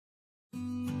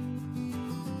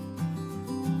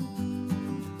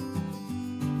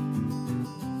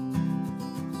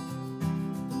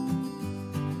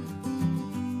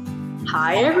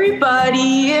Hi,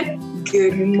 everybody.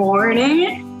 Good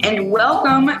morning and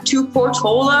welcome to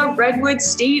Portola Redwoods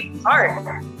State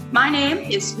Park. My name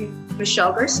is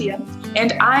Michelle Garcia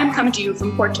and I'm coming to you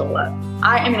from Portola.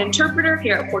 I am an interpreter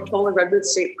here at Portola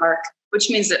Redwoods State Park, which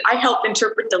means that I help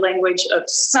interpret the language of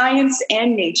science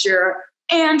and nature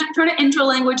and turn it into a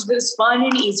language that is fun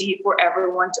and easy for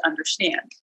everyone to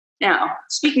understand. Now,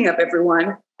 speaking of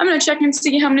everyone, I'm going to check and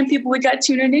see how many people we got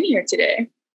tuning in here today.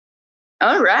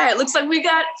 All right, looks like we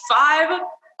got 5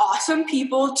 awesome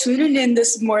people tuning in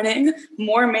this morning.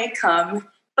 More may come,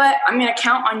 but I'm going to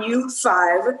count on you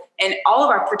 5 and all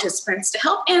of our participants to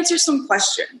help answer some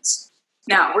questions.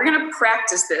 Now, we're going to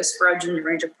practice this for our Junior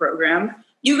Ranger program.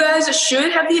 You guys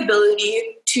should have the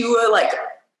ability to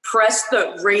press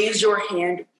the raise your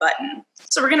hand button.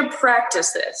 So we're going to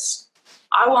practice this.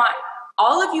 I want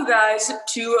all of you guys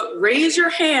to raise your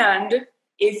hand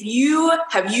if you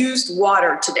have used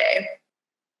water today.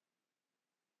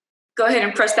 Go ahead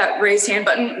and press that raise hand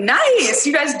button. Nice,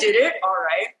 you guys did it. All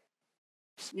right.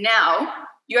 Now,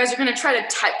 you guys are going to try to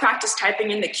practice typing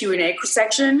in the Q&A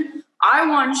section. I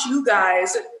want you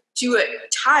guys to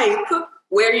type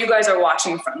where you guys are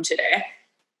watching from today.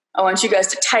 I want you guys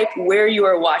to type where you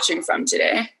are watching from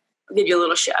today. I'll give you a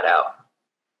little shout out.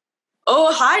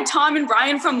 Oh, hi, Tom and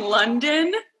Brian from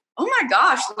London. Oh my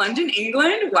gosh, London,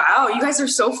 England. Wow, you guys are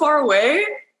so far away.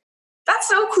 That's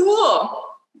so cool.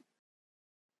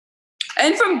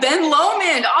 And from Ben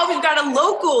Lomond. Oh, we've got a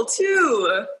local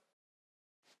too.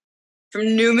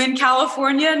 From Newman,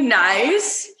 California.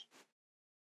 Nice.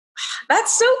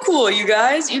 That's so cool, you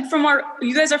guys. You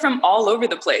guys are from all over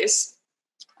the place.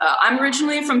 I'm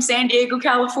originally from San Diego,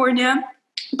 California,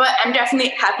 but I'm definitely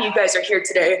happy you guys are here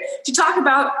today to talk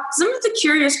about some of the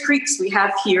curious creeks we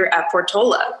have here at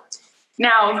Portola.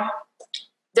 Now,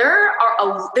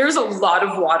 there's a lot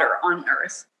of water on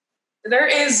Earth. There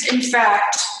is, in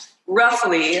fact,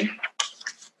 roughly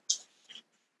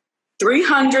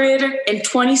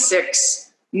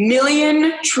 326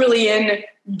 million trillion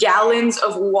gallons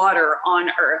of water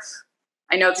on Earth.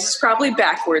 I know this is probably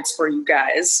backwards for you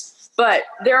guys, but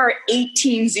there are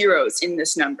 18 zeros in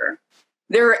this number.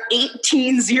 There are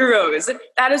 18 zeros.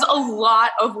 That is a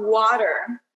lot of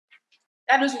water.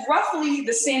 That is roughly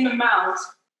the same amount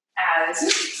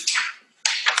as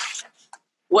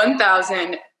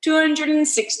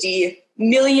 1,260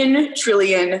 million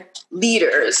trillion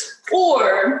liters,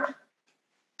 or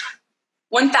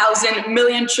 1,000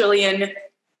 million trillion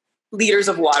liters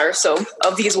of water, so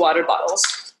of these water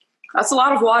bottles. That's a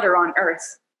lot of water on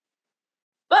Earth.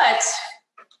 But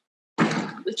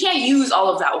we can't use all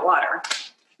of that water.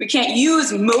 We can't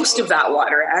use most of that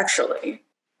water, actually.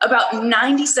 About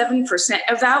 97%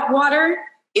 of that water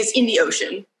is in the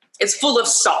ocean. It's full of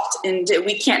salt, and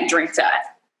we can't drink that.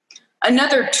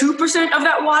 Another 2% of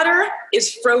that water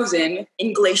is frozen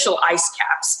in glacial ice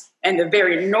caps and the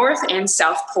very north and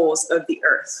south poles of the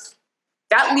Earth.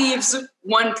 That leaves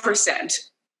 1%.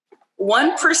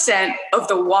 1% of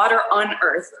the water on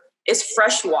Earth is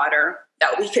fresh water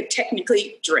that we could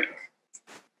technically drink.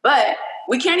 But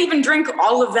we can't even drink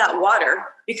all of that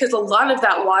water because a lot of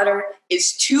that water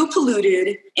is too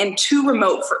polluted and too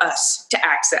remote for us to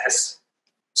access.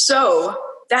 So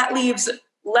that leaves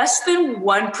less than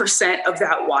 1% of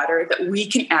that water that we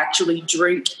can actually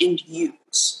drink and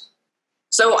use.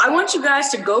 So I want you guys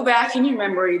to go back in your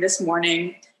memory this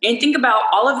morning and think about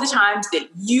all of the times that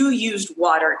you used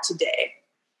water today.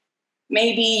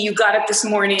 Maybe you got up this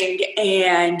morning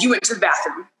and you went to the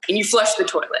bathroom and you flushed the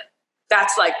toilet.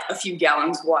 That's like a few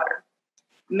gallons of water.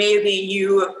 Maybe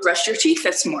you brushed your teeth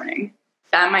this morning.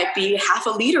 That might be half a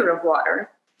liter of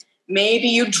water. Maybe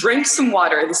you drank some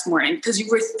water this morning because you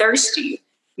were thirsty.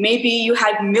 Maybe you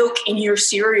had milk in your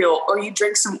cereal or you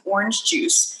drank some orange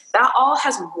juice. That all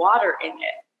has water in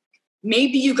it.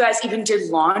 Maybe you guys even did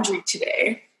laundry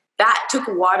today. That took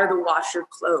water to wash your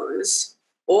clothes.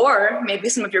 Or maybe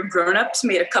some of your grown-ups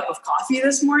made a cup of coffee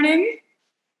this morning.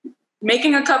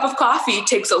 Making a cup of coffee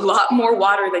takes a lot more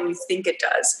water than you think it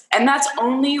does. And that's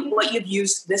only what you've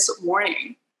used this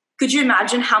morning. Could you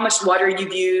imagine how much water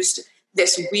you've used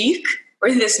this week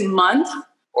or this month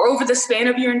or over the span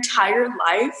of your entire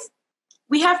life?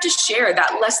 We have to share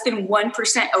that less than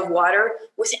 1% of water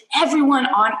with everyone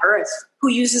on Earth who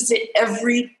uses it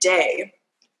every day.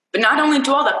 But not only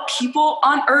do all the people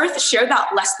on Earth share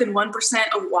that less than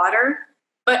 1% of water,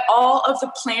 but all of the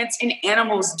plants and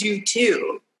animals do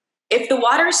too. If the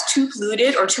water is too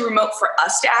polluted or too remote for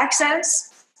us to access,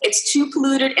 it's too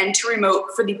polluted and too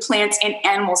remote for the plants and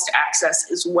animals to access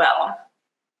as well.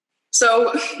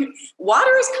 So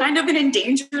water is kind of an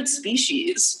endangered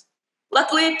species.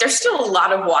 Luckily, there's still a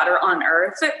lot of water on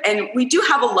Earth, and we do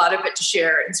have a lot of it to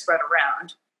share and spread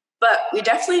around. But we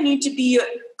definitely need to be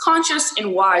conscious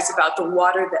and wise about the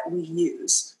water that we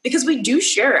use, because we do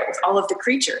share it with all of the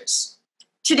creatures.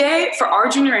 Today, for our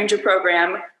Junior Ranger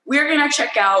program, we're going to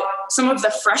check out some of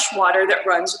the fresh water that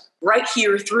runs right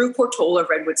here through Portola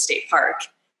Redwoods State Park.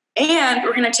 And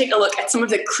we're going to take a look at some of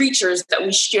the creatures that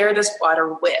we share this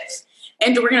water with.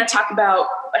 And we're going to talk about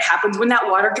what happens when that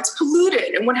water gets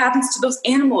polluted and what happens to those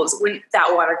animals when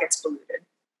that water gets polluted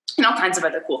and all kinds of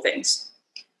other cool things.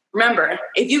 Remember,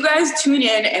 if you guys tune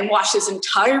in and watch this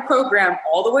entire program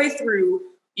all the way through,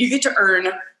 you get to earn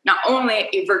not only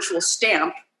a virtual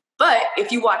stamp, but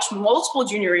if you watch multiple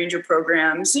Junior Ranger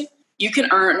programs, you can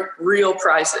earn real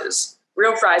prizes.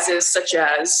 Real prizes such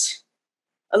as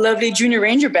a lovely Junior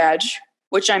Ranger badge,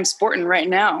 which I'm sporting right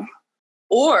now,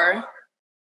 or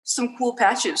some cool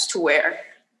patches to wear,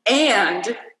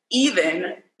 and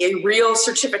even a real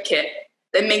certificate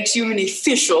that makes you an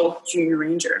official Junior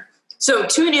Ranger. So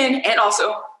tune in and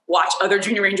also watch other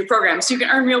Junior Ranger programs so you can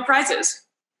earn real prizes.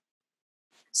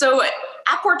 So at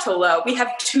Portola, we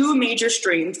have two major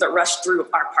streams that rush through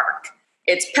our park.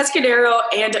 It's Pescadero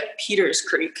and Peters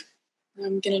Creek.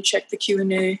 I'm going to check the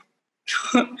Q&A.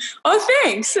 Oh,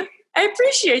 thanks. I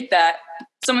appreciate that.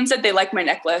 Someone said they like my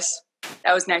necklace.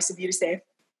 That was nice of you to say.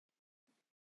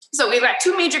 So we've got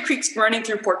two major creeks running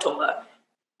through Portola,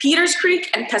 Peters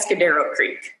Creek and Pescadero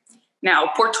Creek.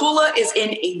 Now, Portola is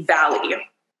in a valley.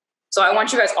 So I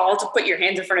want you guys all to put your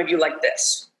hands in front of you like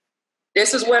this.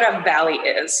 This is what a valley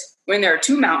is. When there are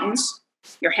two mountains,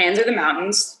 your hands are the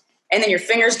mountains, and then your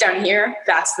fingers down here,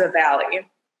 that's the valley.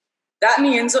 That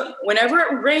means whenever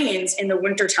it rains in the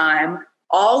wintertime,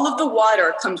 all of the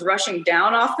water comes rushing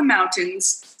down off the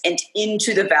mountains and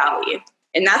into the valley.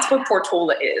 And that's what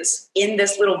Portola is, in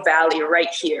this little valley right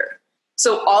here.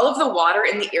 So all of the water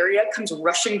in the area comes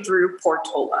rushing through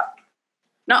Portola.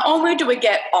 Not only do we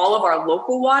get all of our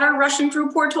local water rushing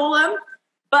through Portola,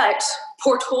 but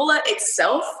Portola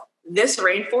itself, this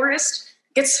rainforest,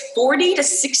 gets 40 to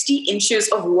 60 inches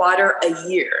of water a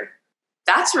year.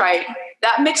 That's right,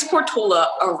 that makes Portola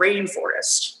a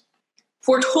rainforest.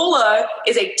 Portola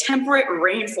is a temperate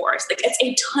rainforest that gets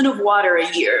a ton of water a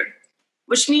year,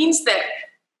 which means that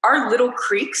our little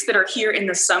creeks that are here in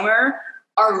the summer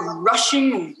are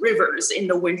rushing rivers in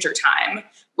the wintertime,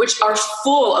 which are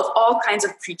full of all kinds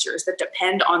of creatures that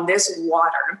depend on this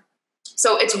water.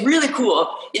 So it's really cool.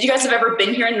 If you guys have ever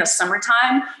been here in the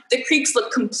summertime, the creeks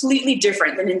look completely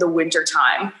different than in the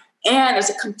wintertime. And there's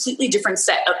a completely different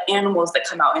set of animals that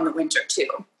come out in the winter too.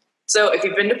 So if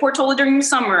you've been to Portola during the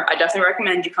summer, I definitely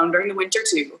recommend you come during the winter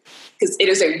too, because it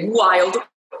is a wild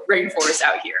rainforest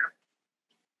out here.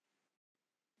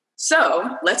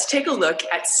 So let's take a look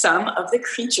at some of the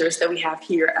creatures that we have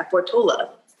here at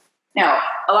Portola. Now,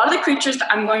 a lot of the creatures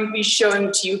that I'm going to be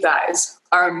showing to you guys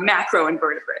are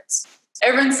macroinvertebrates.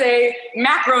 Everyone say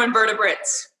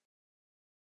macroinvertebrates.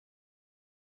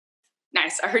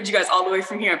 Nice. I heard you guys all the way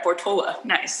from here at Portola.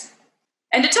 Nice.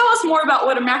 And to tell us more about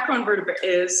what a macroinvertebrate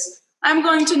is, I'm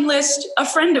going to enlist a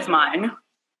friend of mine.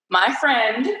 My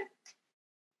friend,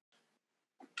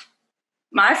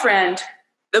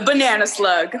 the banana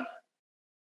slug.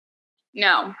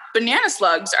 Now, banana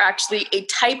slugs are actually a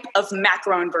type of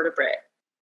macroinvertebrate.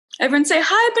 Everyone say,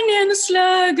 hi, banana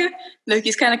slug. Look,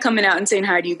 he's kind of coming out and saying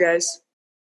hi to you guys.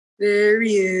 There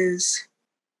he is.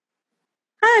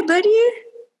 Hi, buddy.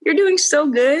 You're doing so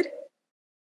good.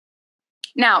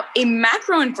 Now, a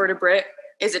macroinvertebrate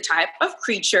is a type of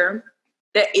creature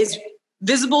that is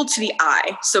visible to the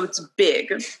eye, so it's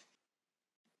big.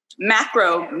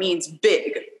 Macro means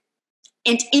big.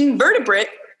 And invertebrate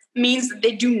means that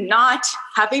they do not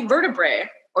have a vertebrae,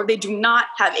 or they do not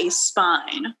have a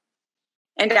spine.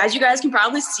 And as you guys can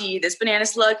probably see, this banana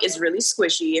slug is really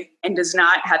squishy and does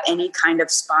not have any kind of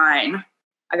spine.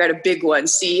 I got a big one.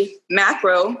 See,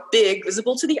 macro, big,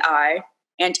 visible to the eye,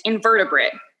 and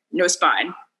invertebrate, no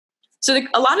spine. So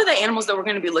a lot of the animals that we're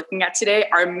going to be looking at today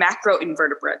are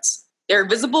macroinvertebrates. They're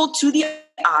visible to the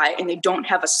eye and they don't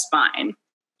have a spine.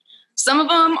 Some of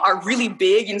them are really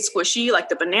big and squishy, like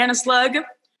the banana slug,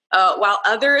 while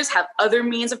others have other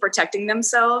means of protecting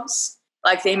themselves.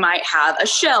 Like they might have a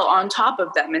shell on top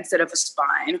of them instead of a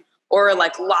spine, or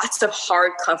like lots of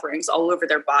hard coverings all over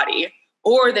their body,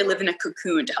 or they live in a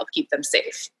cocoon to help keep them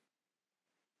safe.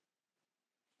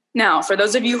 Now, for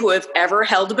those of you who have ever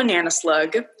held a banana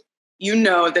slug, you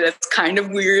know that it's kind of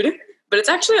weird, but it's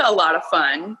actually a lot of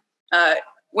fun.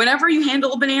 Whenever you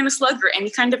handle a banana slug or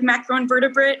any kind of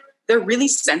macroinvertebrate, they're really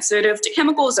sensitive to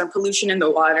chemicals and pollution in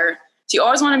the water. So you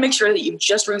always want to make sure that you've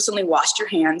just recently washed your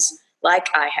hands like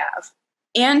I have.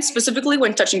 And specifically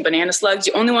when touching banana slugs,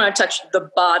 you only want to touch the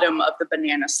bottom of the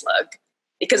banana slug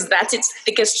because that's its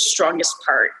thickest, strongest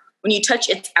part. When you touch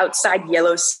its outside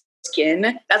yellow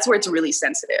skin, that's where it's really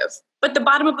sensitive. But the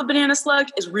bottom of the banana slug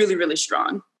is really, really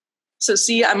strong. So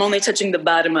see, I'm only touching the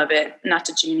bottom of it, not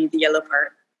touching any of the yellow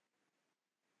part.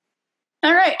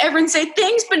 All right, everyone say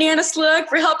thanks, banana slug,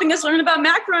 for helping us learn about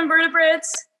macroinvertebrates.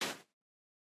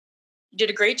 You did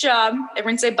a great job.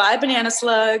 Everyone say bye, banana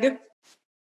slug.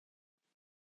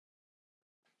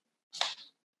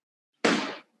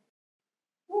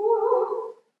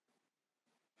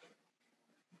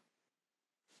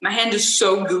 My hand is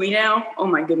so gooey now. Oh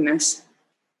my goodness.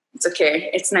 It's okay.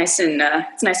 It's nice and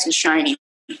shiny.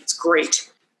 It's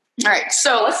great. All right,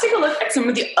 so let's take a look at some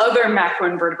of the other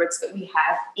macroinvertebrates that we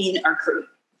have in our crew.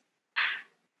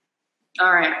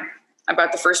 All right, I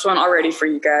brought the first one already for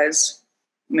you guys.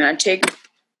 I'm gonna take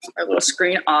our little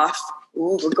screen off.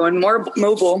 Ooh, we're going more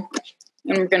mobile,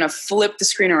 and we're gonna flip the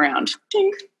screen around.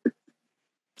 Ding.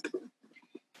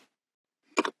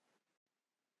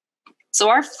 So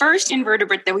our first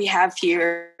invertebrate that we have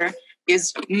here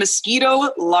is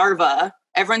mosquito larva.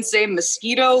 Everyone say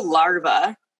mosquito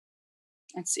larva.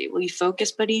 Let's see, will you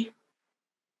focus, buddy?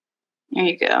 There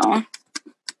you go.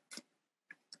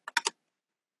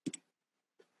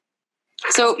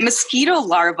 So mosquito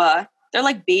larvae, they're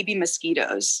like baby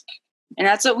mosquitoes. And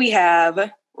that's what we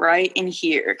have right in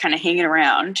here, kind of hanging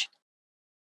around.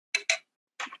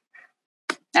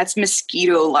 That's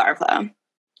mosquito larva.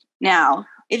 Now,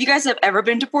 if you guys have ever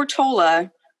been to Portola,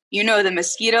 you know the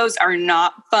mosquitoes are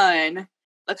not fun.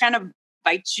 They'll kind of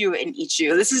bite you and eat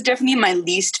you. This is definitely my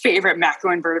least favorite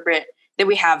macroinvertebrate that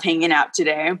we have hanging out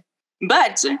today.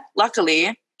 But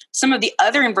luckily, some of the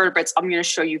other invertebrates I'm going to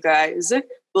show you guys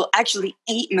will actually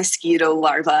eat mosquito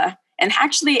larvae and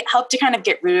actually help to kind of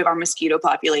get rid of our mosquito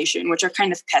population, which are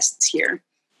kind of pests here.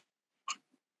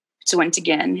 So once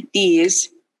again, these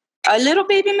are little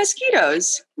baby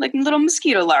mosquitoes, like little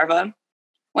mosquito larvae.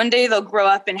 One day they'll grow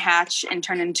up and hatch and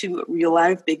turn into real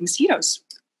live big mosquitoes.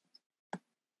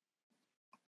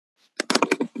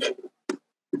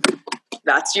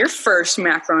 That's your first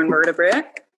macroinvertebrate.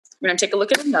 We're going to take a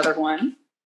look at another one.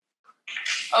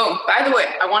 Oh, by the way,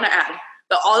 I want to add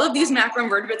that all of these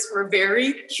macroinvertebrates were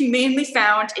very humanely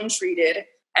found and treated.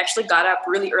 I actually got up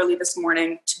really early this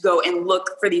morning to go and look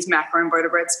for these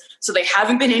macroinvertebrates. So they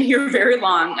haven't been in here very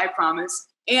long, I promise.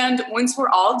 And once we're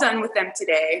all done with them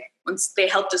today, once they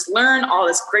helped us learn all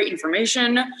this great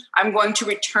information, I'm going to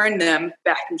return them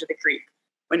back into the creek.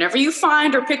 Whenever you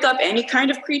find or pick up any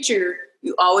kind of creature,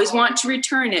 you always want to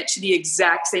return it to the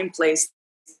exact same place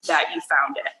that you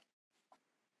found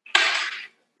it.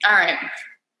 All right.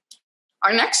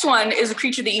 Our next one is a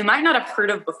creature that you might not have heard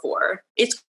of before.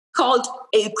 It's called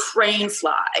a crane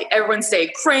fly. Everyone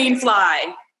say crane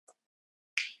fly.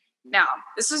 Now,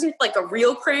 this isn't like a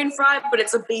real crane fly, but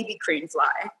it's a baby crane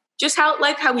fly. Just how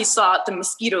we saw the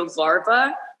mosquito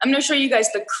larva, I'm going to show you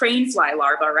guys the crane fly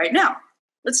larva right now.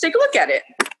 Let's take a look at it.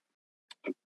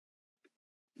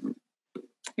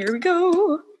 Here we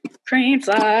go. Crane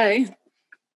fly.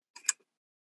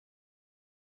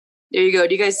 There you go.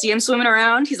 Do you guys see him swimming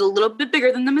around? He's a little bit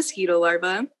bigger than the mosquito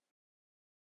larva.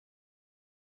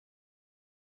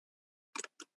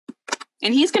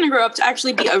 And he's going to grow up to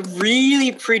actually be a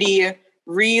really pretty,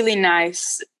 really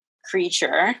nice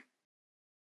creature.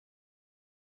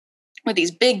 With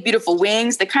these big, beautiful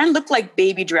wings. They kind of look like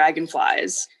baby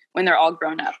dragonflies when they're all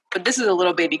grown up. But this is a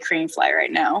little baby crane fly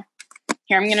right now.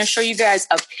 Here, I'm going to show you guys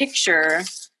a picture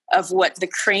of what the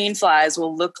crane flies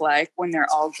will look like when they're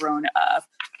all grown up.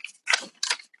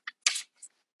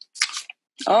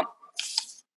 Oh,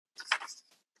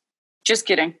 just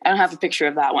kidding. I don't have a picture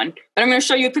of that one. But I'm going to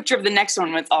show you a picture of the next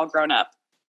one when it's all grown up.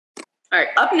 All right,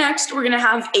 up next, we're going to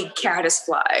have a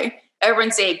caddisfly.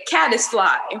 Everyone say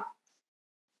caddisfly.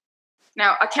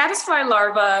 Now, a caddisfly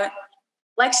larva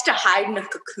likes to hide in a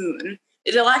cocoon.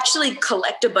 It'll actually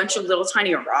collect a bunch of little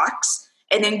tiny rocks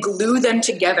and then glue them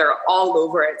together all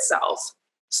over itself.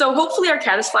 So hopefully our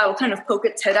caddisfly will kind of poke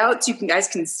its head out so you guys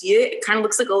can see it. It kind of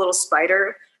looks like a little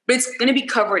spider, but it's going to be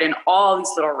covered in all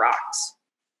these little rocks.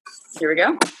 Here we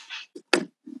go.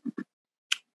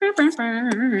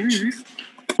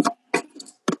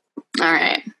 All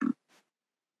right.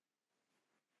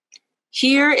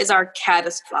 Here is our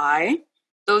caddisfly.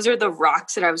 Those are the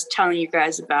rocks that I was telling you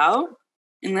guys about.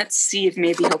 And let's see if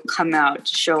maybe he'll come out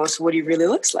to show us what he really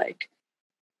looks like.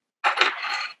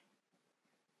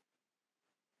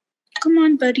 Come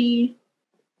on, buddy.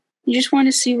 You just want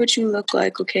to see what you look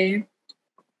like, okay?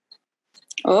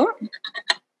 Oh.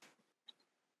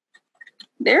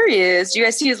 There he is. Do you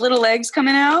guys see his little legs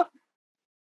coming out?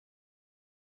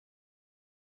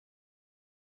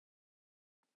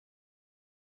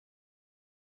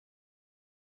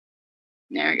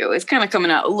 There we go. It's kind of coming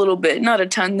out a little bit, not a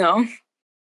ton though.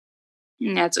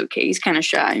 And that's okay. He's kind of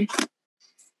shy.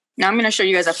 Now I'm going to show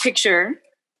you guys a picture.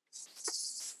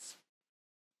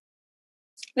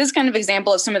 This is kind of an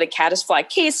example of some of the caddisfly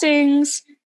casings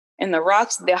and the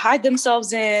rocks they hide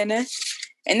themselves in.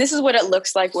 And this is what it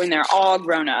looks like when they're all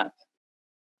grown up.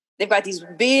 They've got these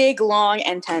big, long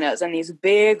antennas and these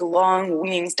big, long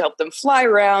wings to help them fly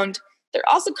around. They're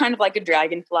also kind of like a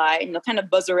dragonfly, and they'll kind of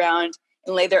buzz around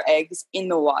and lay their eggs in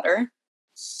the water.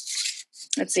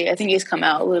 Let's see, I think he's come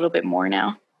out a little bit more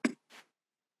now.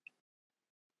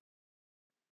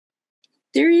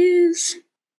 There he is.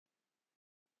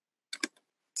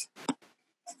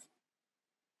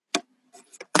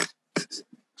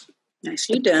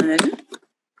 Nicely done.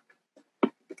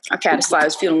 Our caddisfly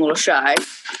is feeling a little shy.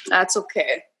 That's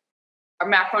okay. Our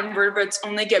macro invertebrates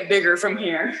only get bigger from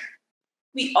here.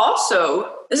 We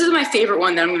also, this is my favorite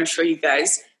one that I'm going to show you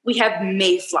guys. We have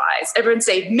mayflies. Everyone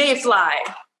say mayfly.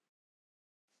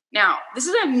 Now, this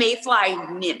is a mayfly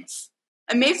nymph.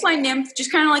 A mayfly nymph,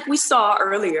 just kind of like we saw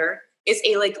earlier, is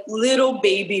a like little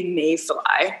baby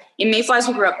mayfly. And mayflies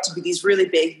will grow up to be these really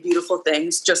big, beautiful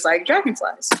things, just like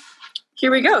dragonflies.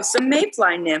 Here we go, some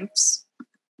mayfly nymphs.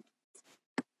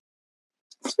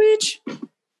 Switch.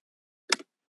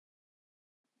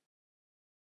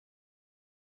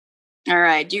 All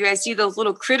right, do you guys see those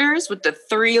little critters with the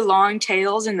 3 long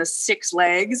tails and the 6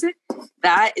 legs?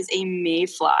 That is a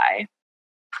mayfly,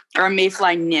 or a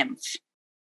mayfly nymph.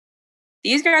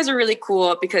 These guys are really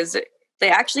cool because they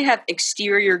actually have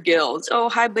exterior gills. Oh,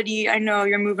 hi, buddy. I know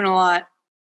you're moving a lot.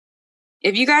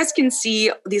 If you guys can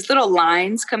see these little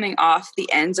lines coming off the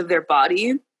ends of their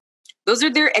body, those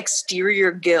are their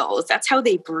exterior gills. That's how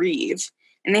they breathe.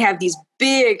 And they have these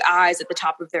big eyes at the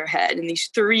top of their head and these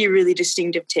 3 really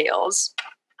distinctive tails.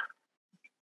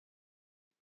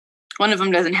 One of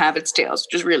them doesn't have its tails,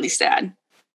 which is really sad.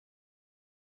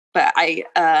 But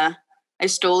I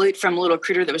stole it from a little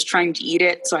critter that was trying to eat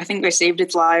it, so I think I saved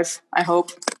its life, I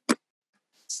hope.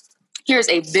 Here's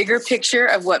a bigger picture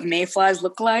of what mayflies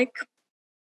look like.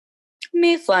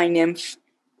 Mayfly nymph.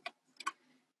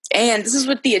 And this is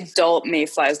what the adult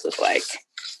mayflies look like.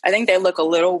 I think they look a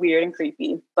little weird and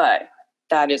creepy, but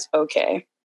that is okay.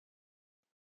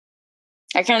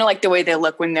 I kind of like the way they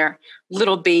look when they're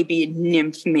little baby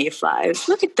nymph mayflies.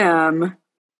 Look at them.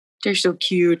 They're so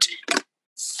cute.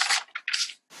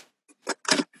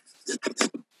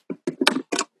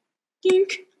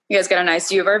 Dink. You guys got a nice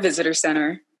view of our visitor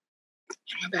center.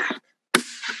 And we're back.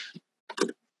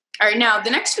 All right, now the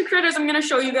next 2 critters I'm going to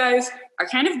show you guys are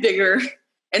kind of bigger.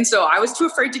 And so I was too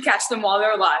afraid to catch them while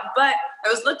they're alive, but I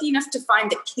was lucky enough to find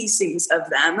the casings of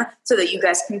them so that you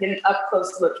guys can get an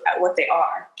up-close look at what they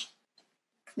are.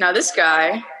 Now this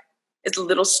guy is a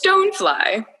little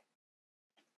stonefly.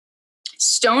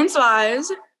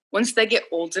 Stoneflies, once they get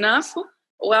old enough,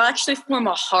 will actually form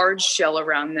a hard shell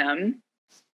around them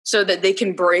so that they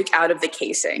can break out of the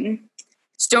casing.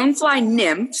 Stonefly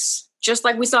nymphs, just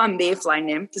like we saw a mayfly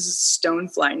nymph, this is a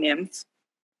stonefly nymph,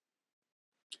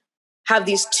 have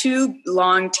these 2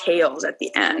 long tails at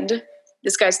the end.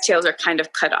 This guy's tails are kind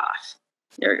of cut off.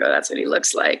 There we go, that's what he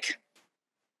looks like.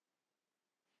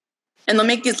 And they'll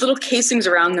make these little casings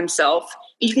around themselves.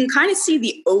 You can kind of see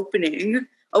the opening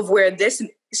of where this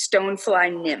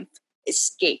stonefly nymph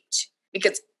escaped.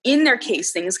 Because in their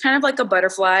casings, kind of like a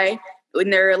butterfly, when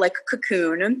they're like a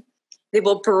cocoon, they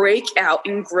will break out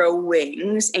and grow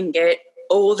wings and get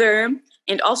older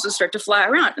and also start to fly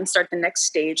around and start the next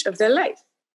stage of their life.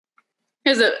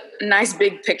 Here's a nice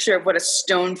big picture of what a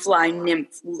stonefly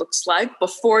nymph looks like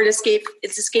before it's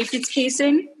escaped its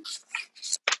casing,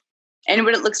 and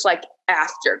what it looks like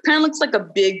after. Kind of looks like a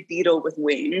big beetle with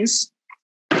wings.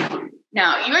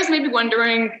 Now, you guys may be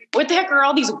wondering, what the heck are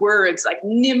all these words like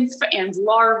nymph and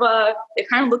larva? They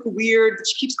kind of look weird, but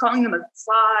she keeps calling them a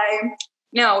fly.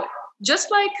 Now,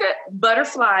 just like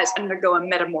butterflies undergo a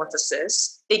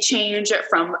metamorphosis, they change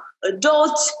from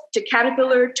adult to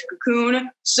caterpillar to cocoon.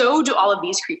 So do all of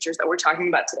these creatures that we're talking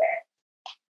about today.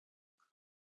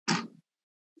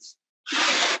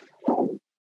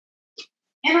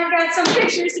 And I've got some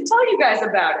pictures to tell you guys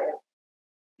about it.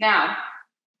 Now,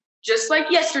 just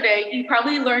like yesterday, you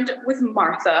probably learned with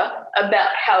Martha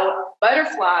about how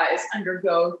butterflies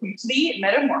undergo complete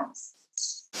metamorphosis.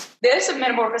 This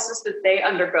metamorphosis that they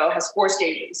undergo has 4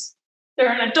 stages.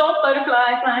 They're an adult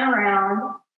butterfly flying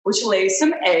around, which lays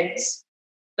some eggs.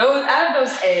 Out of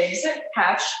those eggs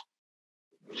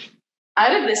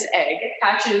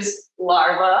hatches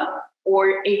larva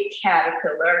or a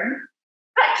caterpillar.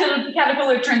 That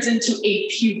caterpillar turns into a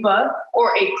pupa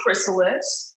or a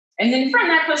chrysalis. And then from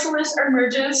that chrysalis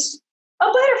emerges a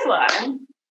butterfly.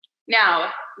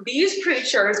 Now, these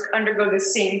creatures undergo the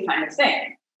same kind of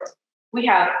thing. We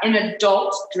have an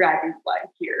adult dragonfly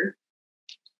here.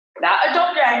 That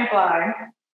adult dragonfly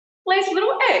lays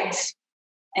little eggs.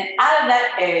 And out of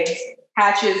that egg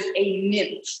hatches a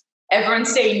nymph. Everyone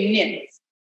say nymph.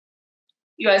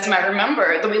 You guys might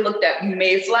remember that we looked at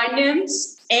mayfly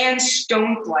nymphs and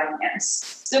stonefly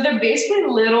nymphs. So they're basically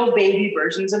little baby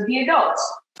versions of the adults.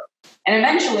 And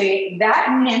eventually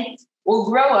that nymph will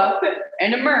grow up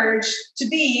and emerge to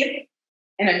be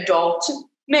an adult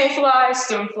mayfly,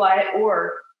 stonefly,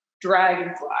 or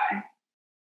dragonfly.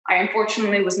 I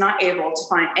unfortunately was not able to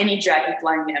find any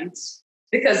dragonfly nymphs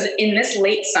because in this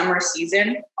late summer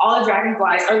season, all the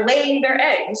dragonflies are laying their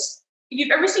eggs. If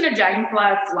you've ever seen a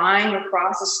dragonfly flying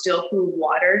across a still pool of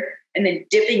water and then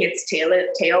dipping its tail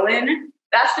in,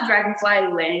 that's the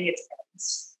dragonfly laying its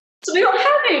eggs. So we don't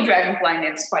have any dragonfly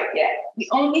nymphs quite yet. We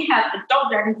only have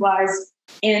adult dragonflies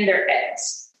and their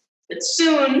eggs. But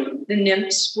soon the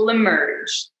nymphs will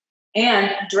emerge.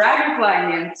 And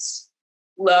dragonfly nymphs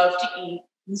love to eat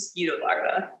mosquito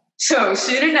larvae. So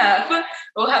soon enough,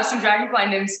 we'll have some dragonfly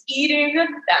nymphs eating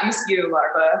that mosquito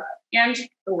larva, and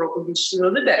the world will be just a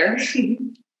little bit better.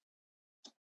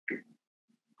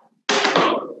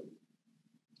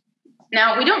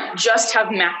 Now, we don't just have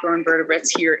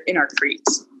macroinvertebrates here in our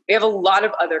creeks. We have a lot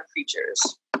of other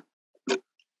creatures.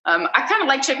 I kind of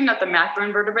like checking out the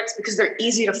macroinvertebrates because they're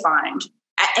easy to find.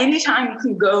 At any time, you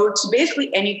can go to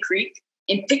basically any creek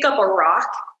and pick up a rock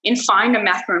and find a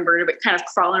macroinvertebrate kind of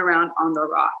crawling around on the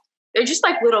rock. They're just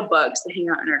like little bugs that hang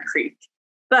out in our creek.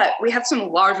 But we have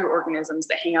some larger organisms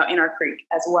that hang out in our creek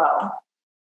as well.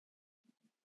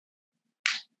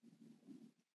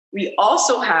 We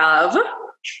also have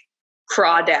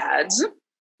crawdads.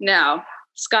 Now,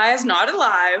 this guy is not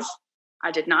alive.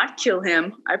 I did not kill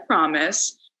him, I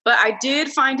promise. But I did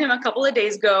find him a couple of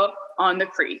days ago on the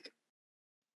creek.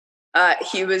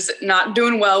 He was not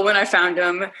doing well when I found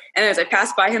him. And as I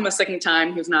passed by him a second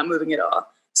time, he was not moving at all.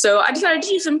 So I decided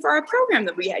to use him for our program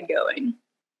that we had going.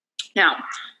 Now,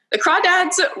 the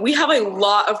crawdads, we have a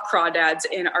lot of crawdads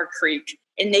in our creek,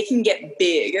 and they can get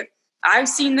big. I've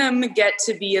seen them get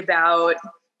to be about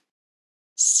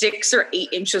 6 or 8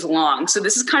 inches long. So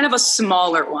this is kind of a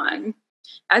smaller one.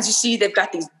 As you see, they've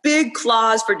got these big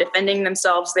claws for defending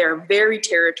themselves. They're very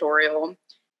territorial.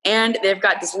 And they've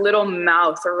got this little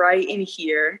mouth right in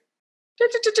here.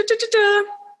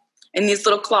 And these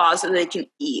little claws that they can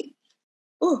eat.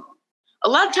 Ooh. A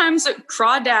lot of times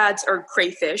crawdads or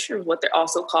crayfish, or what they're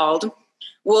also called,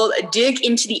 will dig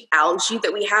into the algae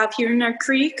that we have here in our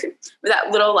creek with that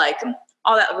little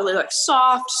all that really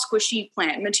soft, squishy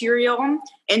plant material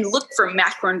and look for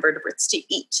macroinvertebrates to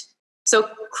eat. So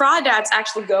crawdads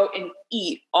actually go and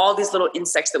eat all these little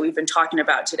insects that we've been talking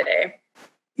about today.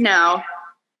 Now,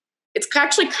 it's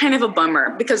actually kind of a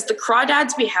bummer because the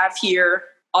crawdads we have here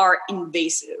are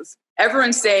invasive.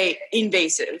 Everyone say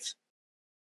invasive.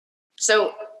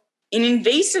 So an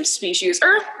invasive species,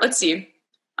 or let's see,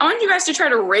 I want you guys to try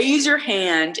to raise your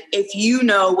hand if you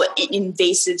know what an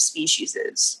invasive species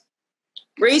is.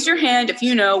 Raise your hand if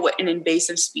you know what an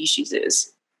invasive species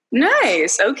is.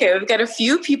 Nice. Okay, we've got a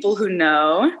few people who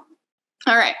know.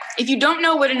 All right. If you don't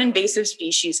know what an invasive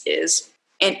species is,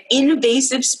 an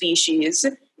invasive species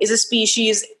is a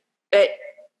species that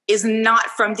is not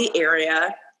from the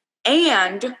area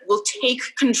and will take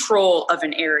control of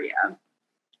an area.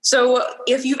 So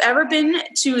if you've ever been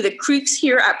to the creeks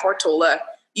here at Portola,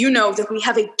 you know that we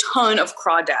have a ton of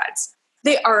crawdads.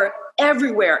 They are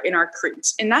everywhere in our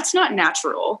creeks, and that's not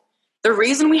natural. The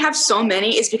reason we have so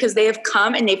many is because they have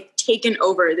come and they've taken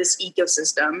over this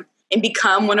ecosystem and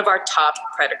become one of our top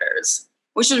predators,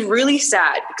 which is really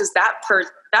sad because that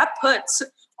puts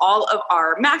all of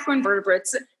our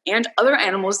macroinvertebrates and other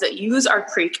animals that use our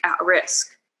creek at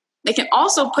risk. They can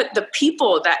also put the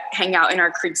people that hang out in our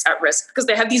creeks at risk because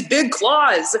they have these big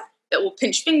claws that will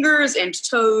pinch fingers and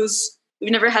toes.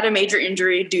 We've never had a major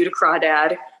injury due to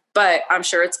crawdad, but I'm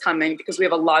sure it's coming because we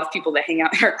have a lot of people that hang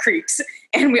out in our creeks,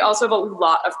 and we also have a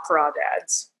lot of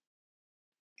crawdads.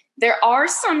 There are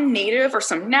some native or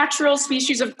some natural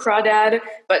species of crawdad,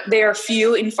 but they are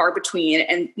few and far between,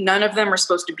 and none of them are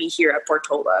supposed to be here at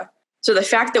Portola. So the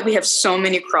fact that we have so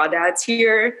many crawdads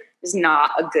here is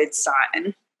not a good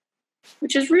sign,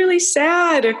 which is really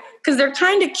sad because they're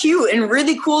kind of cute and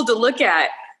really cool to look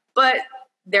at, but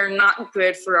they're not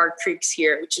good for our creeks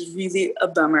here, which is really a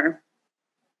bummer.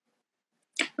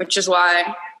 Which is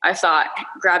why I thought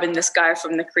grabbing this guy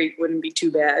from the creek wouldn't be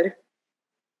too bad.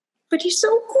 But he's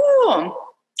so cool.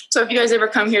 So if you guys ever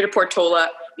come here to Portola,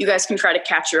 you guys can try to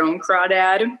catch your own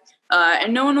crawdad.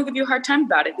 and no one will give you a hard time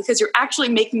about it because you're actually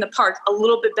making the park a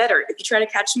little bit better if you try to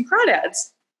catch some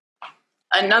crawdads.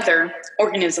 Another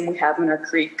organism we have in our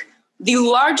creek, the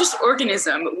largest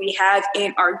organism we have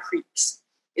in our creeks,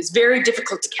 is very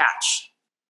difficult to catch.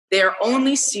 They are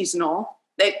only seasonal.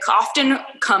 They often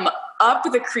come up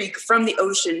the creek from the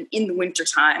ocean in the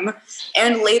wintertime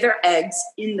and lay their eggs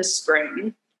in the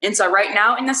spring. And so right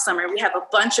now in the summer, we have a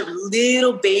bunch of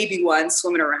little baby ones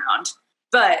swimming around.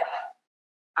 But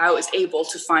I was able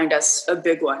to find us a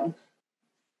big one.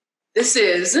 This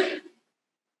is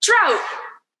trout.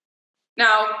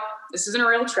 Now, this isn't a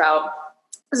real trout.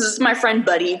 This is my friend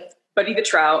Buddy the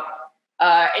trout.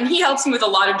 And he helps me with a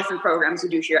lot of different programs we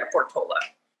do here at Portola.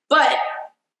 But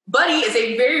Buddy is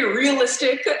a very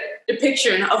realistic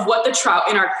depiction of what the trout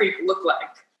in our creek look like.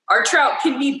 Our trout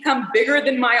can become bigger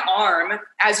than my arm,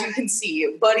 as you can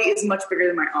see. Buddy is much bigger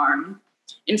than my arm.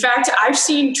 In fact, I've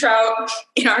seen trout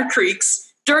in our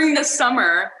creeks during the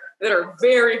summer that are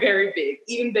very, very big,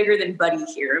 even bigger than Buddy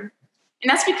here. And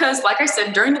that's because, like I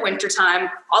said, during the wintertime,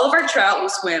 all of our trout will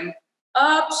swim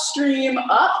upstream,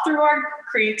 up through our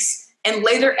creeks, and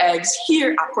lay their eggs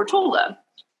here at Portola.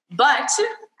 But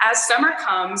as summer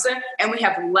comes and we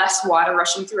have less water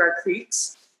rushing through our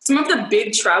creeks, some of the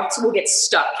big trouts will get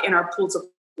stuck in our pools of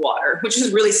water, which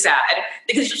is really sad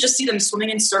because you just see them swimming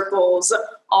in circles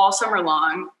all summer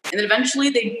long, and then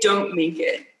eventually they don't make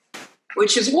it,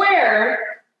 which is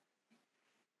where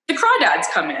the crawdads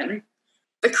come in.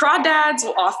 The crawdads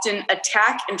will often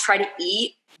attack and try to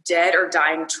eat dead or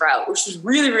dying trout, which is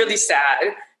really, really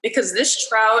sad because this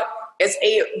trout is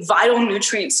a vital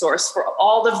nutrient source for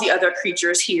all of the other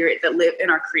creatures here that live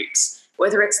in our creeks,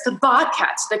 whether it's the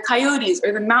bobcats, the coyotes,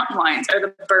 or the mountain lions, or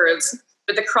the birds.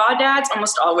 But the crawdads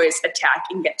almost always attack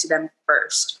and get to them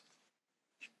first.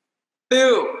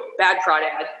 Boo, bad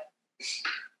crawdad.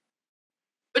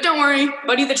 But don't worry,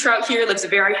 Buddy the trout here lives a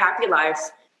very happy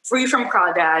life, free from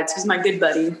crawdads. He's my good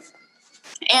buddy.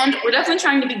 And we're definitely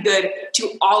trying to be good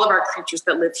to all of our creatures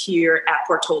that live here at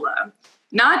Portola.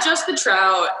 Not just the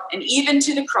trout, and even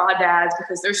to the crawdads,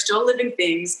 because they're still living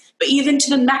things, but even to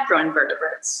the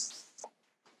macroinvertebrates.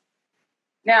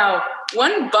 Now,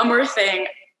 one bummer thing,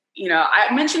 I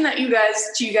mentioned to you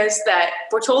guys that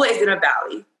Portola is in a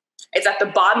valley. It's at the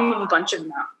bottom of a bunch of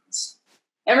mountains.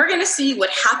 And we're going to see what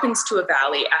happens to a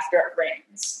valley after it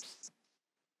rains.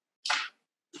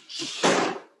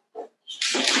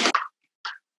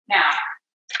 Now,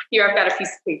 here I've got a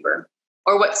piece of paper,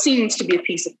 or what seems to be a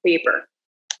piece of paper.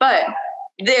 But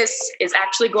this is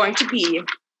actually going to be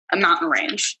a mountain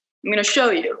range. I'm going to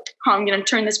show you how I'm going to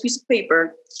turn this piece of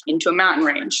paper into a mountain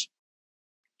range.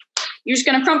 You're just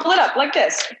going to crumple it up like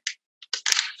this.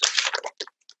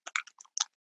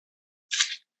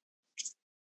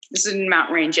 This isn't a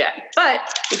mountain range yet. But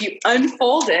if you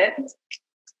unfold it,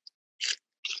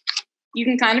 you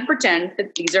can kind of pretend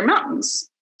that these are mountains.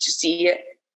 You see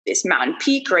this mountain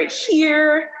peak right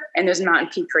here, and there's a mountain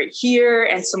peak right here,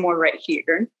 and some more right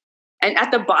here. And at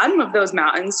the bottom of those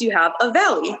mountains, you have a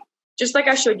valley, just like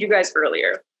I showed you guys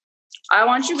earlier. I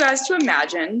want you guys to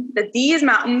imagine that these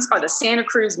mountains are the Santa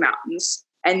Cruz Mountains,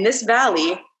 and this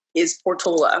valley is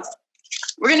Portola.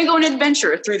 We're going to go on an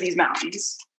adventure through these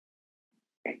mountains.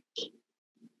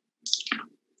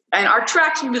 And our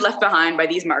tracks will be left behind by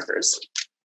these markers.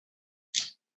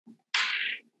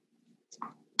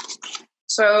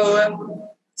 So,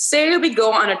 say we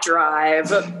go on a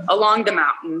drive along the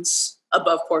mountains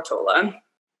above Portola.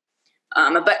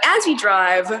 But as we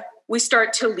drive, we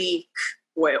start to leak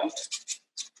oil.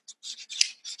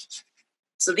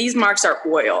 So these marks are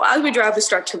oil. As we drive, we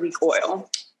start to leak oil.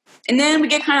 And then we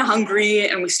get kind of hungry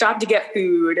and we stop to get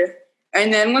food.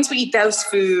 And then once we eat those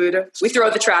food, we throw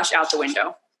the trash out the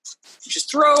window.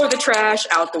 Just throw the trash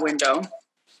out the window.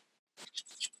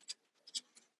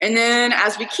 And then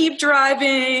as we keep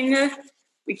driving,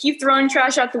 we keep throwing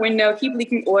trash out the window, keep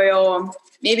leaking oil.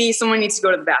 Maybe someone needs to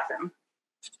go to the bathroom.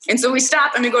 And so we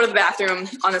stop and we go to the bathroom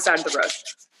on the side of the road.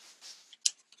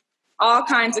 All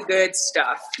kinds of good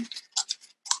stuff.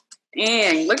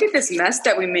 And look at this mess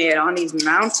that we made on these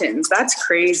mountains. That's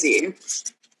crazy.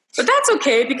 But that's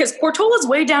okay because Portola's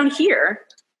way down here.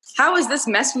 How is this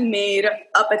mess we made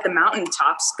up at the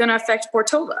mountaintops going to affect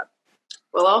Portola?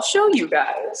 Well, I'll show you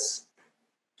guys.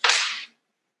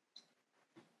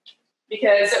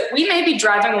 Because we may be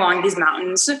driving along these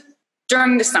mountains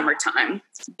during the summertime,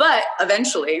 but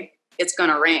eventually it's going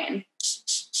to rain.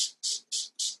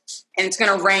 And it's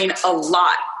going to rain a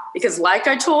lot because like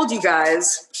I told you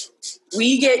guys,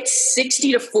 we get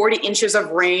 60 to 40 inches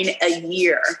of rain a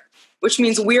year, which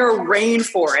means we're a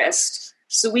rainforest.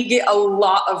 So we get a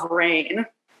lot of rain.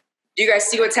 Do you guys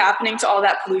see what's happening to all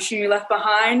that pollution we left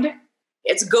behind?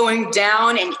 It's going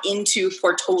down and into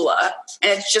Portola,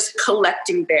 and it's just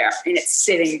collecting there, and it's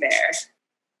sitting there.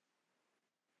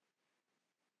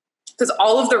 Because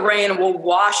all of the rain will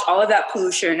wash all of that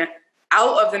pollution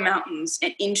out of the mountains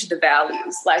and into the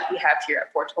valleys like we have here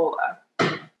at Portola.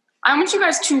 I want you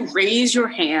guys to raise your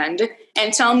hand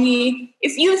and tell me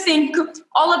if you think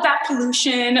all of that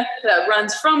pollution that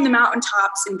runs from the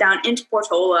mountaintops and down into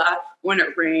Portola when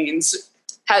it rains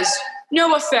has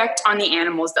no effect on the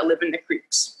animals that live in the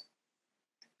creeks.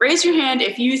 Raise your hand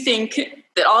if you think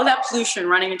that all that pollution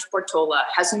running into Portola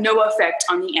has no effect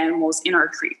on the animals in our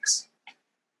creeks.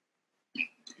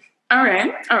 All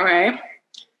right.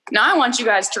 Now I want you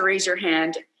guys to raise your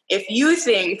hand if you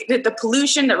think that the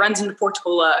pollution that runs into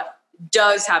Portola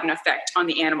does have an effect on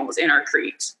the animals in our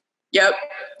creeks. Yep,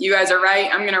 you guys are right.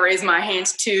 I'm going to raise my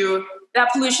hands too. That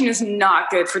pollution is not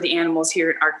good for the animals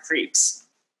here in our creeks.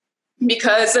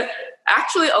 Because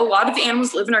actually a lot of the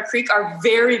animals that live in our creek are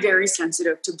very, very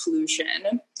sensitive to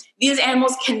pollution. These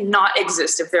animals cannot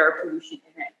exist if there are pollution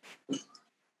in it.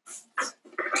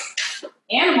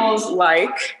 Animals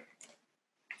like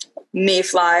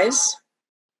mayflies,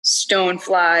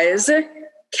 stoneflies,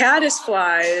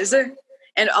 caddisflies,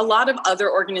 and a lot of other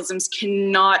organisms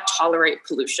cannot tolerate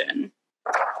pollution.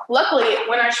 Luckily,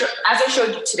 as I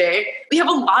showed you today, we have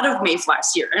a lot of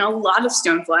mayflies here and a lot of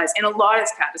stoneflies and a lot of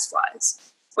caddisflies,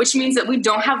 which means that we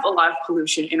don't have a lot of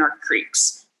pollution in our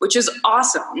creeks, which is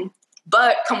awesome.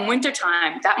 But come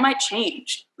wintertime, that might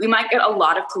change. We might get a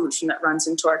lot of pollution that runs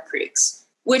into our creeks,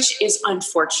 which is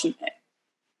unfortunate.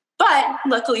 But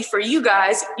luckily for you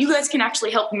guys can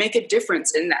actually help make a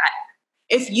difference in that.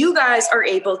 If you guys are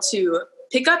able to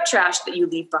pick up trash that you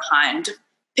leave behind,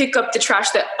 pick up the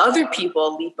trash that other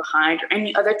people leave behind or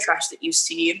any other trash that you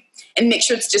see, and make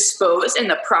sure it's disposed in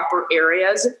the proper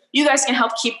areas, you guys can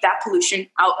help keep that pollution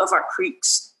out of our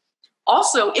creeks.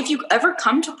 Also, if you ever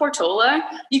come to Portola,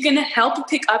 you can help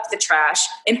pick up the trash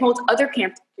and hold other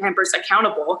campers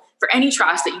accountable for any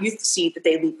trash that you see that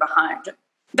they leave behind.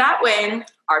 That way,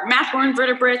 our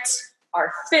macroinvertebrates,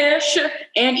 our fish,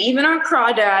 and even our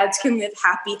crawdads can live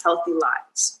happy, healthy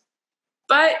lives.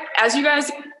 But as you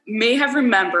guys may have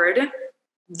remembered,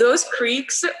 those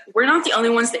creeks, we're not the only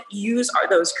ones that use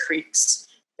those creeks.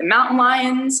 The mountain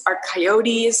lions, our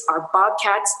coyotes, our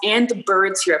bobcats, and the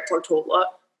birds here at Portola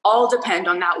all depend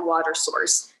on that water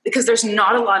source because there's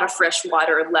not a lot of fresh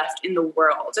water left in the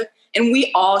world. And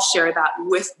we all share that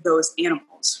with those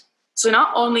animals. So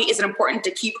not only is it important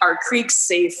to keep our creeks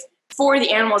safe for the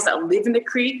animals that live in the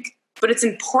creek, but it's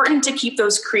important to keep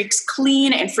those creeks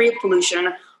clean and free of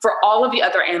pollution for all of the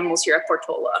other animals here at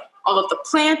Portola. All of the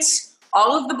plants,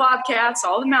 all of the bobcats,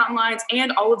 all the mountain lions,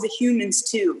 and all of the humans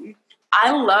too.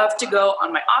 I love to go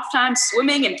on my off time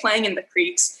swimming and playing in the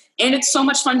creeks, and it's so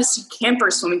much fun to see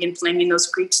campers swimming and playing in those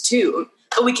creeks too.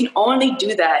 But we can only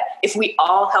do that if we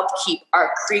all help keep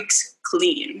our creeks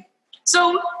clean.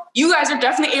 So you guys are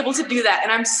definitely able to do that,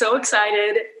 and I'm so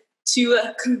excited to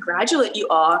congratulate you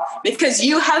all because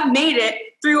you have made it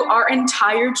through our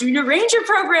entire Junior Ranger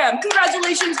program.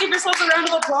 Congratulations, give yourself a round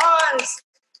of applause.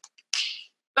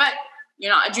 But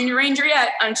you're not a Junior Ranger yet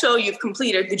until you've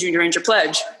completed the Junior Ranger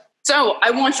Pledge. So I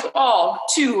want you all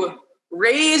to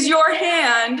raise your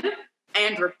hand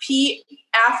and repeat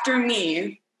after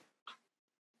me.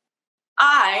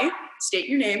 I, state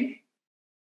your name,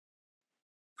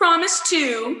 promise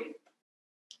to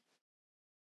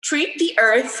treat the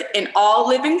earth and all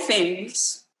living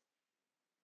things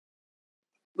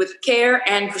with care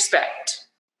and respect.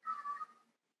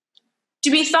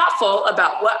 To be thoughtful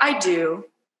about what I do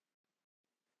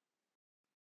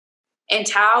and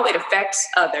how it affects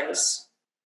others.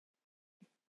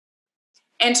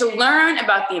 And to learn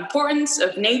about the importance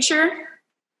of nature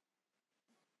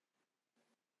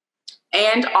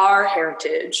and our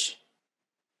heritage.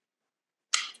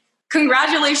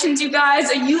 Congratulations, you guys.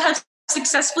 You have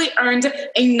successfully earned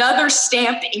another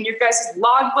stamp in your guys'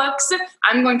 logbooks.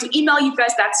 I'm going to email you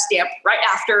guys that stamp right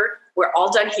after we're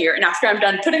all done here. And after I'm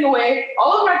done putting away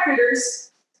all of my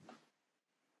critters,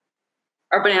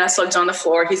 our banana slug's on the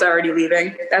floor. He's already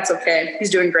leaving. That's okay. He's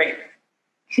doing great.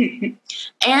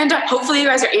 And hopefully you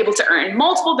guys are able to earn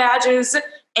multiple badges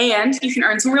and you can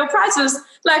earn some real prizes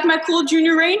like my cool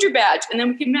Junior Ranger badge. And then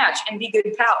we can match and be good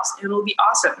pals and it'll be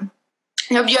awesome.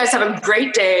 I hope you guys have a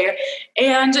great day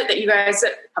and that you guys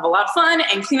have a lot of fun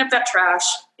and clean up that trash.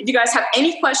 If you guys have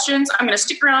any questions, I'm going to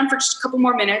stick around for just a couple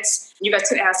more minutes. You guys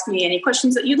can ask me any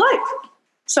questions that you'd like.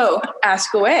 So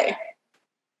ask away.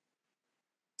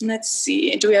 Let's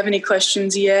see. Do we have any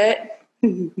questions yet?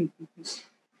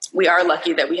 We are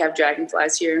lucky that we have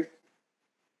dragonflies here.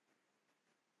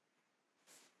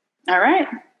 All right.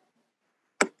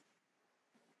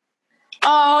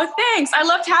 Oh, thanks. I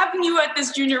loved having you at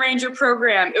this Junior Ranger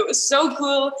program. It was so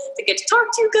cool to get to talk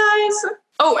to you guys.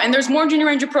 Oh, and there's more Junior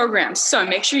Ranger programs, so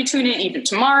make sure you tune in even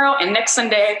tomorrow and next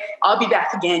Sunday. I'll be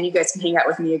back again. You guys can hang out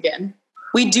with me again.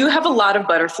 We do have a lot of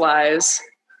butterflies.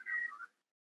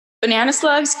 Banana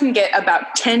slugs can get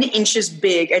about 10 inches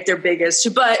big at their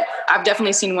biggest, but I've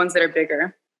definitely seen ones that are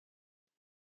bigger.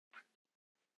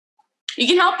 You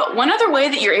can help. One other way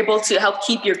that you're able to help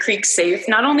keep your creek safe,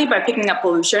 not only by picking up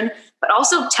pollution, but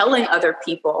also telling other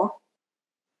people.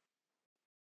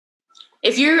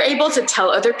 If you're able to tell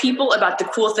other people about the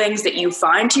cool things that you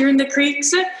find here in the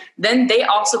creeks, then they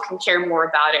also can care more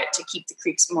about it to keep the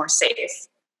creeks more safe.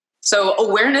 So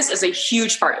awareness is a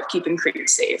huge part of keeping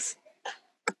creeks safe.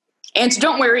 And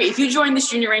don't worry, if you join this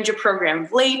Junior Ranger program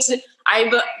late, I'm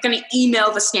going to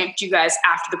email the stamp to you guys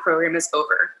after the program is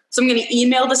over. So I'm going to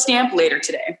email the stamp later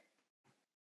today.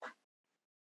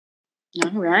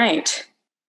 All right.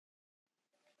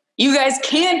 You guys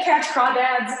can catch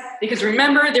crawdads because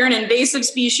remember, they're an invasive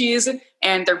species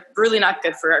and they're really not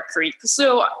good for our creek.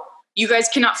 So you guys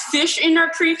cannot fish in our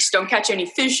creeks. Don't catch any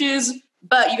fishes,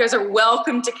 but you guys are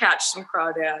welcome to catch some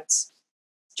crawdads.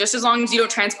 Just as long as you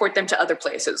don't transport them to other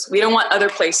places. We don't want other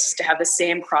places to have the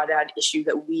same crawdad issue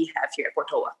that we have here at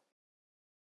Portola.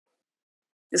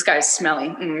 This guy's smelly.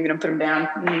 I'm going to put him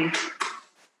down.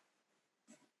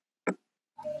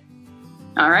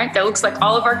 All right, that looks like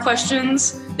all of our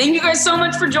questions. Thank you guys so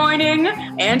much for joining,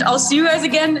 and I'll see you guys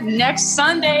again next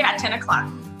Sunday at 10 o'clock.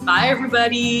 Bye,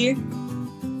 everybody.